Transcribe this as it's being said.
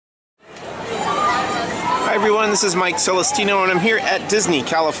Hi everyone, this is Mike Celestino and I'm here at Disney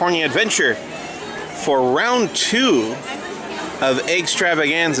California Adventure for round 2 of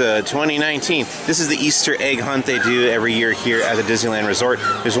Eggstravaganza 2019. This is the Easter egg hunt they do every year here at the Disneyland Resort.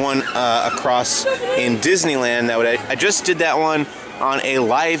 There's one across in Disneyland that I just did that one on a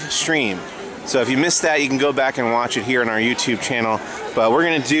live stream. So if you missed that, you can go back and watch it here on our YouTube channel. But we're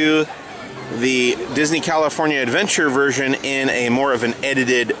going to do the Disney California Adventure version in a more of an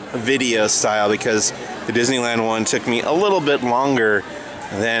edited video style because the Disneyland one took me a little bit longer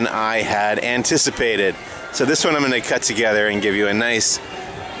than I had anticipated. So this one I'm going to cut together and give you a nice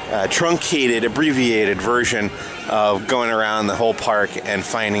truncated, abbreviated version of going around the whole park and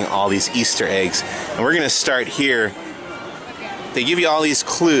finding all these Easter eggs. And we're going to start here. They give you all these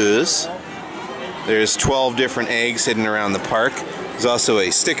clues. There's 12 different eggs hidden around the park. There's also a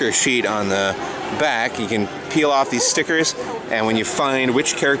sticker sheet on the back. You can peel off these stickers, and when you find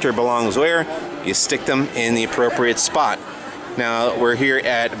which character belongs where, you stick them in the appropriate spot. Now, we're here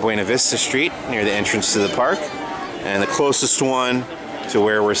at Buena Vista Street, near the entrance to the park, and the closest one to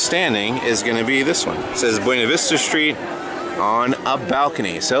where we're standing is going to be this one. It says Buena Vista Street on a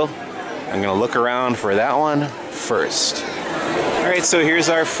balcony, so I'm going to look around for that one first. Alright, so here's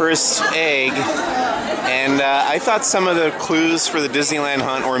our first egg. And I thought some of the clues for the Disneyland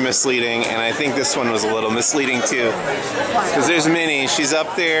hunt were misleading, and I think this one was a little misleading too. Because there's Minnie, she's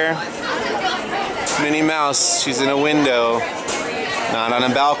up there. Minnie Mouse, she's in a window, not on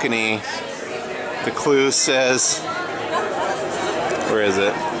a balcony. The clue says, where is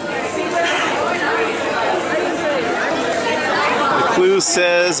it? The clue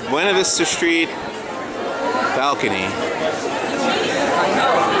says Buena Vista Street, balcony.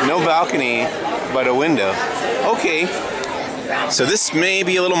 No balcony, but a window. Okay, so this may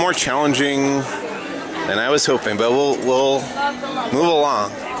be a little more challenging than I was hoping, but we'll move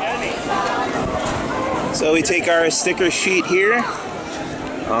along. So we take our sticker sheet here.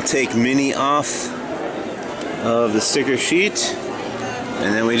 I'll take Minnie off of the sticker sheet,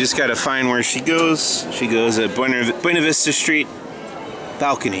 and then we just got to find where she goes. She goes at Buena Vista Street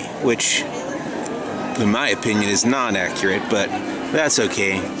balcony, which in my opinion is not accurate, but that's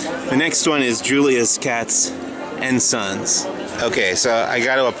okay. The next one is Julia's Cats and Sons. Okay, so I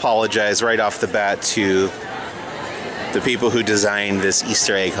got to apologize right off the bat to the people who designed this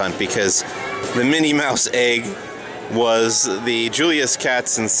Easter egg hunt, because the Minnie Mouse egg was the Julia's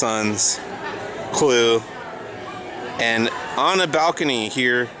Cats and Sons clue, and on a balcony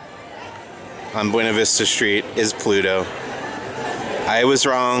here on Buena Vista Street is Pluto. I was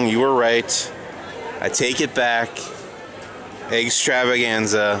wrong, you were right. I take it back.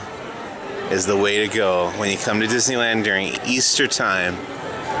 Eggstravaganza is the way to go when you come to Disneyland during Easter time.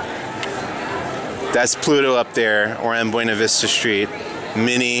 That's Pluto up there. We're on Buena Vista Street.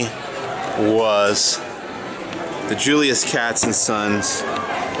 Minnie was the Julia's Cats and Sons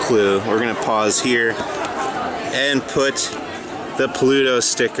clue. We're going to pause here and put the Pluto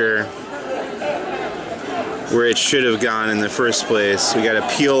sticker where it should have gone in the first place. We got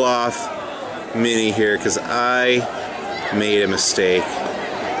to peel off Minnie here because I made a mistake.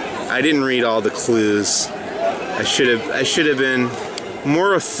 I didn't read all the clues. I should have been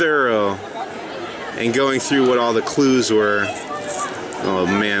more thorough in going through what all the clues were. Oh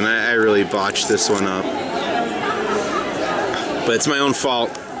man, I really botched this one up. But it's my own fault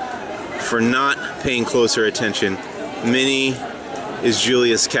for not paying closer attention. Minnie is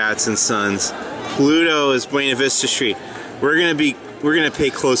Julia's Cats and Sons. Pluto is Buena Vista Street. We're gonna pay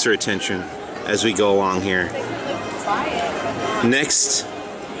closer attention as we go along here. Next,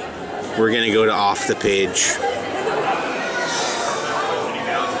 we're going to go to off the page.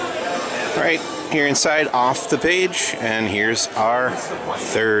 Alright, here inside off the page, and here's our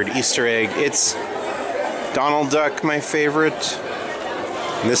third Easter egg. It's Donald Duck, my favorite.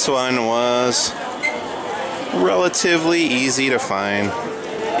 This one was relatively easy to find.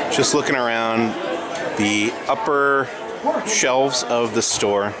 Just looking around the upper shelves of the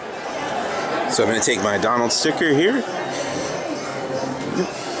store. So I'm going to take my Donald sticker here.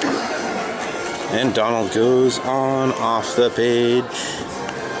 And Donald goes on off the page.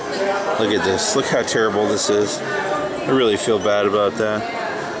 Look at this. Look how terrible this is. I really feel bad about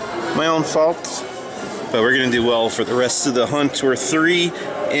that. My own fault. But we're going to do well for the rest of the hunt. We're 3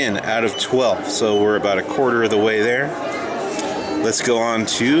 in out of 12. So we're about a quarter of the way there. Let's go on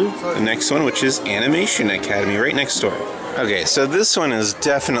to the next one, which is Animation Academy, right next door. Okay, so this one is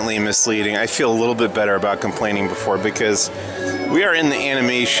definitely misleading. I feel a little bit better about complaining before because we are in the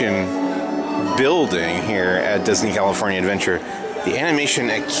animation building here at Disney California Adventure. The Animation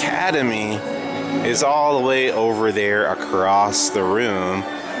Academy is all the way over there across the room,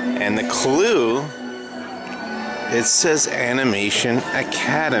 and the clue it says Animation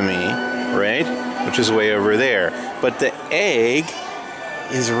Academy, right? Which is way over there. But the egg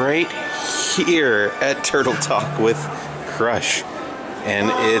is right here at Turtle Talk with Crush.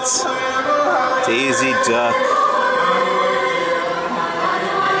 And it's Daisy Duck.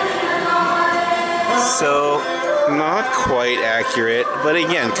 So, not quite accurate, but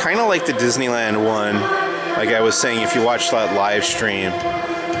again, kind of like the Disneyland one. Like I was saying, if you watch that live stream,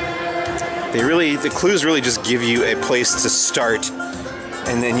 the clues really just give you a place to start,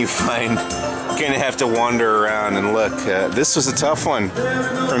 and then you kind of have to wander around and look. This was a tough one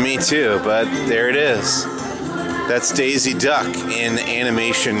for me too, but there it is. That's Daisy Duck in the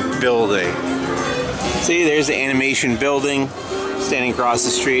animation building. See, there's the animation building, standing across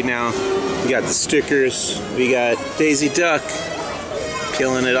the street now. We got the stickers, we got Daisy Duck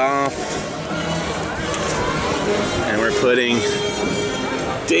peeling it off, and we're putting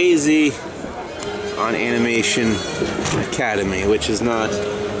Daisy on Animation Academy, which is not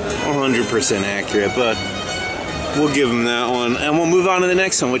 100% accurate, but we'll give them that one. And we'll move on to the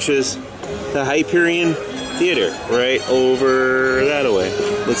next one, which is the Hyperion Theater, right over that way.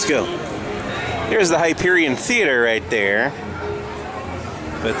 Let's go. There's the Hyperion Theater right there.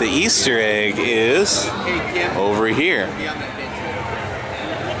 But the Easter egg is over here.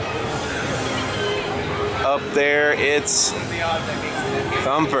 Up there, it's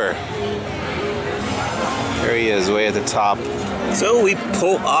Thumper. There he is, way at the top. So we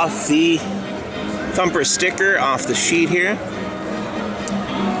pull off the Thumper sticker off the sheet here.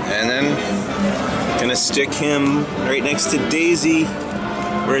 And then gonna stick him right next to Daisy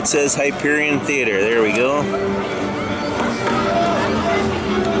where it says Hyperion Theater. There we go.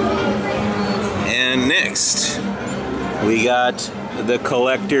 And next, we got the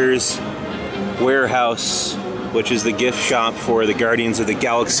Collector's Warehouse, which is the gift shop for the Guardians of the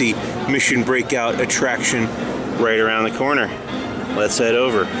Galaxy Mission Breakout attraction right around the corner. Let's head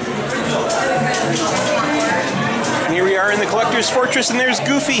over. Here we are in the Collector's Fortress, and there's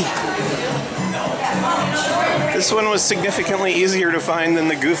Goofy. This one was significantly easier to find than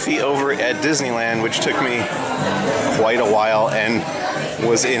the Goofy over at Disneyland, which took me quite a while and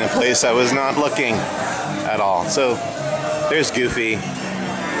was in a place I was not looking at all. So there's Goofy.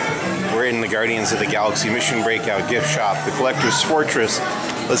 We're in the Guardians of the Galaxy Mission Breakout gift shop, the Collector's Fortress.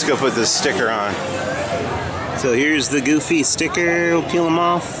 Let's go put this sticker on. So here's the Goofy sticker. We'll peel him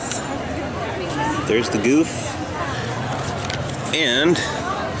off. There's the Goof. And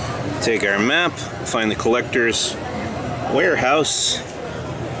take our map, find the Collector's Warehouse.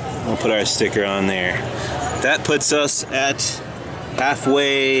 We'll put our sticker on there. That puts us at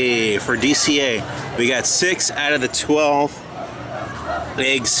halfway for DCA. We got 6 out of the 12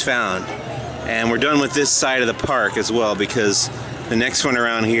 eggs found. And we're done with this side of the park as well, because the next one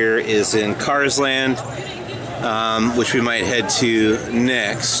around here is in Cars Land, which we might head to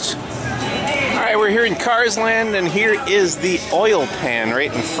next. Alright, we're here in Cars Land, and here is the oil pan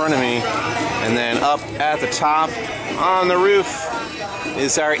right in front of me. And then up at the top on the roof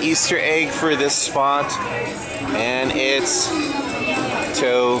is our Easter egg for this spot. And it's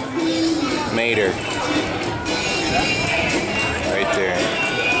Tomater. Right there.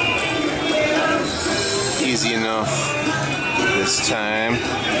 Easy enough this time.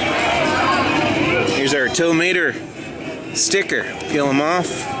 Here's our Tomater sticker. Peel them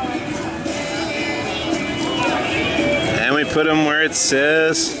off. And we put them where it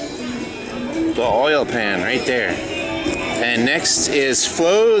says the oil pan, right there. And next is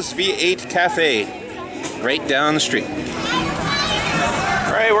Flo's V8 Cafe, right down the street.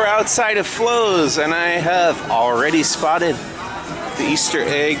 Alright, we're outside of Flo's, and I have already spotted the Easter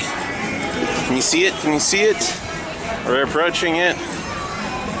egg. Can you see it? Can you see it? We're approaching it.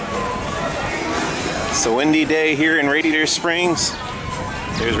 It's a windy day here in Radiator Springs.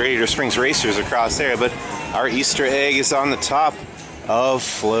 There's Radiator Springs Racers across there, but our Easter egg is on the top of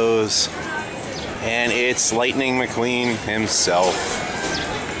Flo's. And it's Lightning McQueen himself,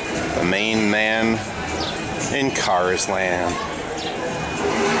 the main man in Cars Land.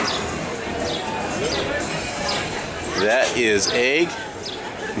 That is egg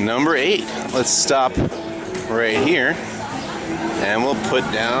number 8. Let's stop right here, and we'll put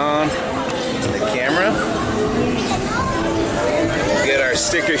down the camera. We'll get our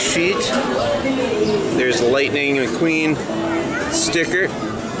sticker sheet. There's the Lightning McQueen sticker.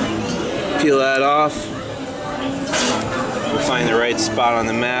 Peel that off. We'll find the right spot on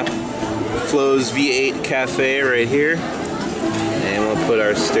the map. Flo's V8 Cafe right here. And we'll put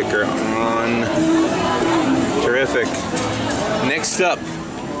our sticker on. Terrific. Next up,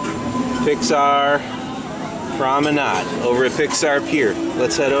 Pixar Promenade over at Pixar Pier.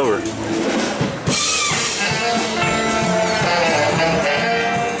 Let's head over.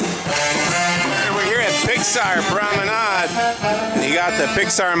 Pixar Promenade. And you got the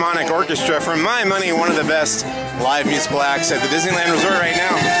Pixar Harmonic Orchestra. For my money, one of the best live musical acts at the Disneyland Resort right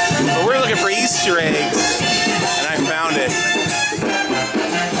now. But we're looking for Easter eggs, and I found it.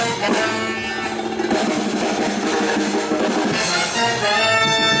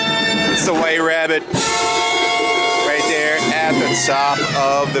 It's the White Rabbit right there at the top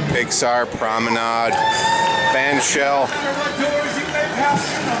of the Pixar Promenade. Fan shell. No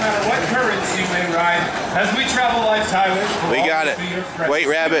matter what currents you may ride, as we travel life's highways, We got it. White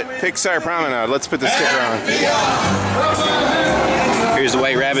Rabbit, Pixar Promenade. Let's put the sticker on. Here's the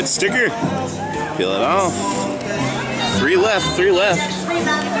White Rabbit sticker. Peel it off. 3 left, 3 left.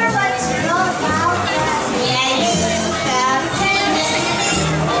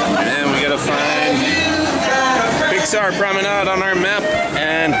 And we gotta find Pixar Promenade on our map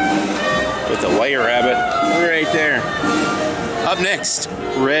and put the White Rabbit right there. Up next,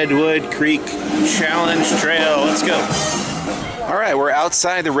 Redwood Creek Challenge Trail. Let's go. All right, we're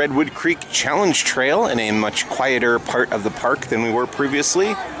outside the Redwood Creek Challenge Trail in a much quieter part of the park than we were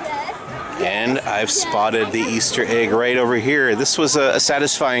previously. And I've spotted the Easter egg right over here. This was a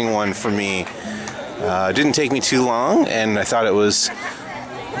satisfying one for me. It didn't take me too long, and I thought it was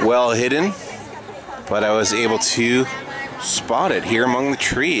well hidden, but I was able to spot it here among the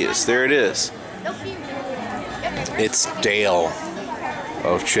trees. There it is. It's Dale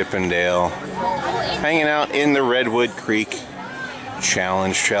of Chippendale hanging out in the Redwood Creek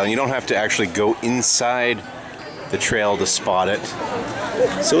Challenge Trail. You don't have to actually go inside the trail to spot it.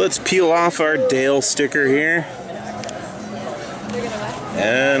 So let's peel off our Dale sticker here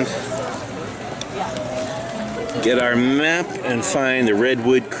and get our map and find the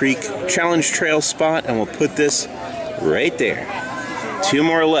Redwood Creek Challenge Trail spot, and we'll put this right there. 2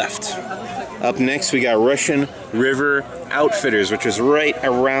 more left. Up next, we got Russian River Outfitters, which is right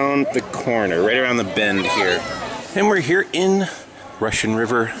around the corner, right around the bend here. And we're here in Russian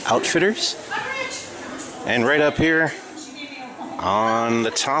River Outfitters. And right up here on the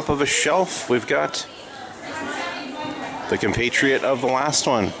top of a shelf, we've got the compatriot of the last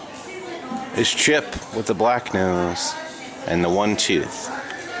one. Is Chip with the black nose and the 1 tooth.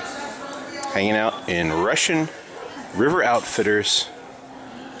 Hanging out in Russian River Outfitters.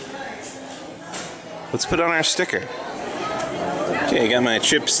 Let's put on our sticker. Okay, I got my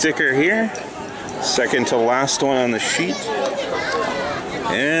Chip sticker here. Second to last one on the sheet.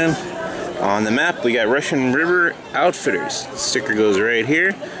 And on the map, we got Russian River Outfitters. The sticker goes right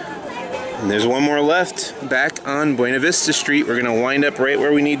here. And there's 1 more left. Back on Buena Vista Street. We're gonna wind up right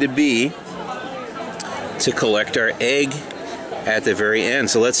where we need to be to collect our egg at the very end.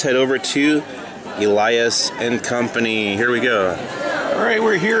 So let's head over to Elias and Company. Here we go. All right,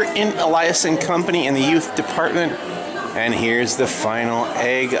 we're here in Elias and Company in the youth department, and here's the final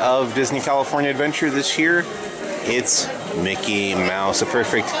egg of Disney California Adventure this year. It's Mickey Mouse, a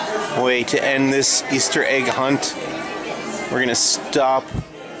perfect way to end this Easter egg hunt. We're gonna stop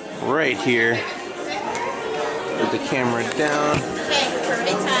right here. Put the camera down. Okay,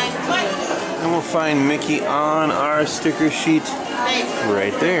 perfect time. And we'll find Mickey on our sticker sheet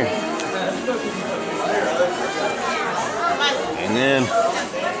right there. And then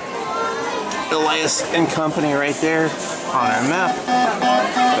Elias and Company right there on our map.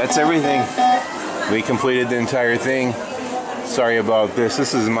 That's everything. We completed the entire thing. Sorry about this.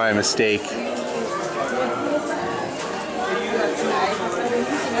 This is my mistake.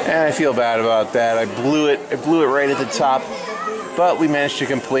 And I feel bad about that. I blew it right at the top. But we managed to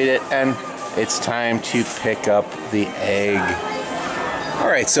complete it, and it's time to pick up the egg.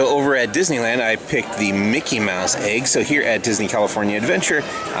 Alright, so over at Disneyland, I picked the Mickey Mouse egg. So here at Disney California Adventure,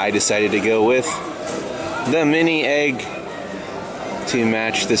 I decided to go with the Minnie egg to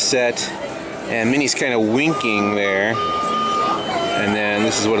match the set. And Minnie's kind of winking there. And then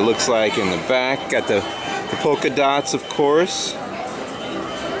this is what it looks like in the back. Got the polka dots, of course.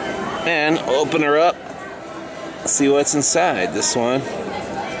 And open her up. See what's inside. This one.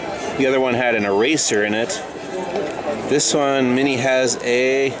 The other one had an eraser in it. This one, Minnie has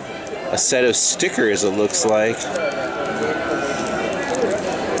a set of stickers, it looks like.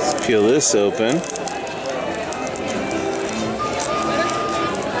 Let's peel this open.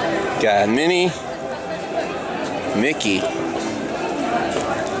 Got Minnie, Mickey,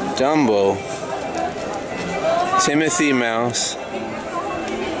 Dumbo, Timothy Mouse,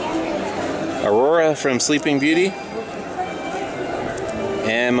 Aurora from Sleeping Beauty,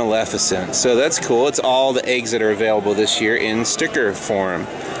 and Maleficent. So that's cool. It's all the eggs that are available this year in sticker form.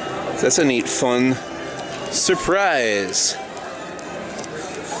 So that's a neat, fun surprise.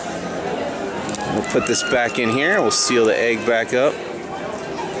 We'll put this back in here. We'll seal the egg back up.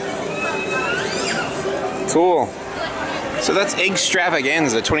 Cool. So that's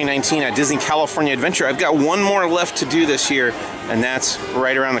Eggstravaganza 2019 at Disney California Adventure. I've got one more left to do this year, and that's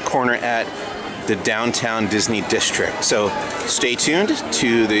right around the corner at the Downtown Disney District. So stay tuned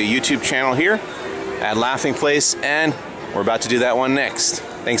to the YouTube channel here at Laughing Place, and we're about to do that one next.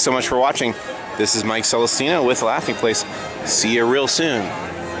 Thanks so much for watching. This is Mike Celestino with Laughing Place. See you real soon.